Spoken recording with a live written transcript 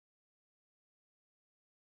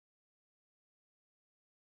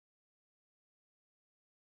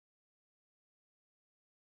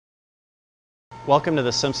Welcome to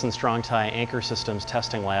the Simpson Strong Tie Anchor Systems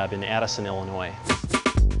Testing Lab in Addison, Illinois.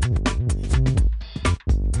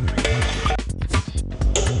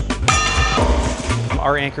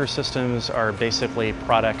 Our anchor systems are basically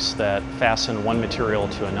products that fasten one material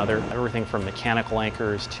to another. Everything from mechanical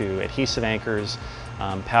anchors to adhesive anchors,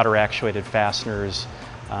 powder actuated fasteners.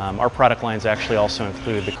 Our product lines actually also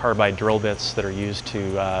include the carbide drill bits that are used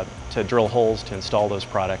to drill holes to install those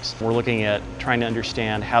products. We're looking at trying to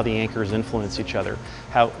understand how the anchors influence each other,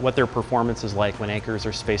 what their performance is like when anchors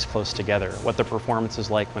are spaced close together, what their performance is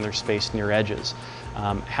like when they're spaced near edges,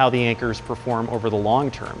 how the anchors perform over the long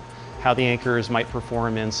term, how the anchors might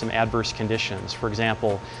perform in some adverse conditions. For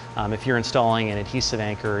example, if you're installing an adhesive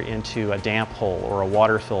anchor into a damp hole or a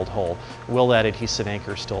water-filled hole, will that adhesive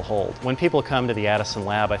anchor still hold? When people come to the Addison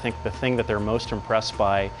lab, I think the thing that they're most impressed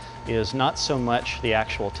by is not so much the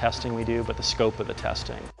actual testing we do, but the scope of the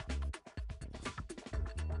testing.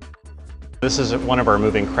 This is one of our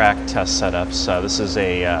moving crack test setups. This is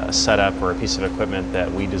a setup or a piece of equipment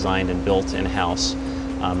that we designed and built in-house.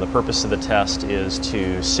 The purpose of the test is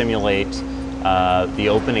to simulate the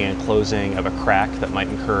opening and closing of a crack that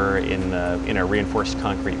might occur in a reinforced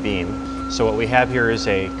concrete beam. So what we have here is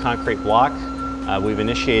a concrete block. We've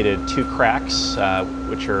initiated two cracks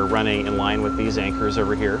which are running in line with these anchors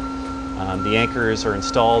over here. The anchors are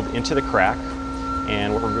installed into the crack,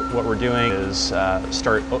 and what we're doing is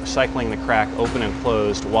start cycling the crack open and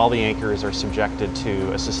closed while the anchors are subjected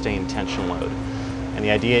to a sustained tension load. And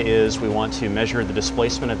the idea is we want to measure the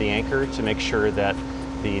displacement of the anchor to make sure that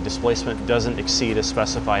the displacement doesn't exceed a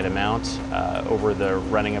specified amount over the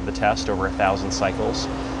running of the test, over 1,000 cycles.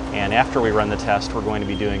 And after we run the test, we're going to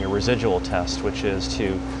be doing a residual test, which is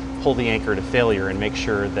to pull the anchor to failure and make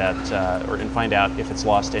sure that, and find out if it's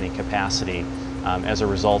lost any capacity as a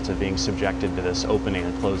result of being subjected to this opening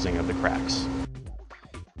and closing of the cracks.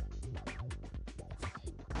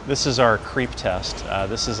 This is our creep test.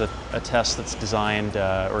 This is a test that's designed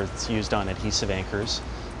or it's used on adhesive anchors.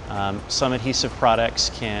 Some adhesive products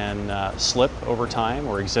can slip over time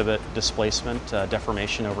or exhibit displacement,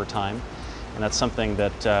 deformation over time. And that's something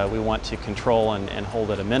that we want to control and hold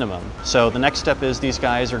at a minimum. So the next step is these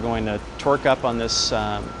guys are going to torque up on this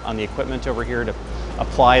on the equipment over here to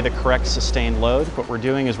apply the correct sustained load. What we're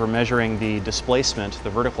doing is we're measuring the displacement, the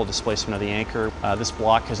vertical displacement of the anchor. This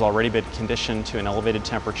block has already been conditioned to an elevated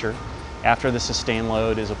temperature. After the sustained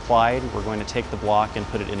load is applied, we're going to take the block and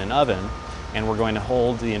put it in an oven, and we're going to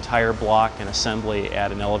hold the entire block and assembly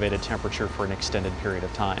at an elevated temperature for an extended period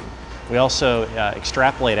of time. We also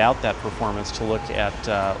extrapolate out that performance to look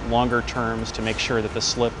at longer terms to make sure that the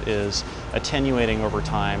slip is attenuating over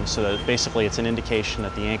time, so that basically it's an indication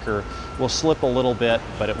that the anchor will slip a little bit,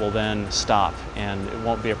 but it will then stop, and it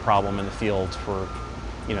won't be a problem in the field for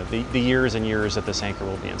the years and years that this anchor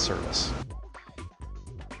will be in service.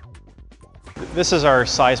 This is our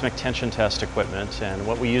seismic tension test equipment, and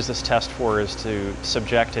what we use this test for is to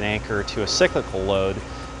subject an anchor to a cyclical load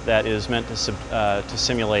that is meant to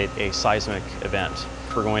simulate a seismic event.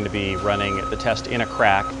 We're going to be running the test in a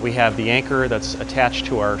crack. We have the anchor that's attached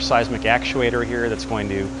to our seismic actuator here that's going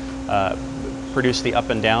to produce the up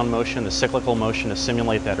and down motion, the cyclical motion to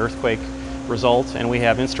simulate that earthquake result. And we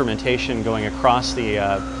have instrumentation going across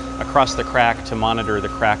the crack to monitor the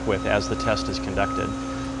crack width as the test is conducted.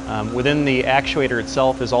 Within the actuator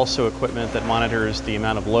itself is also equipment that monitors the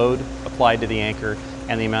amount of load applied to the anchor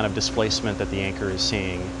and the amount of displacement that the anchor is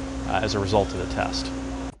seeing as a result of the test.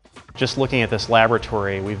 Just looking at this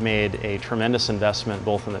laboratory, we've made a tremendous investment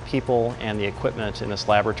both in the people and the equipment in this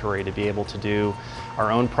laboratory to be able to do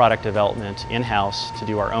our own product development in-house, to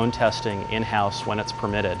do our own testing in-house when it's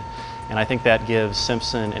permitted. And I think that gives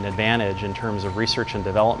Simpson an advantage in terms of research and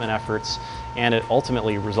development efforts, and it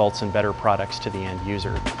ultimately results in better products to the end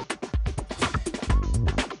user.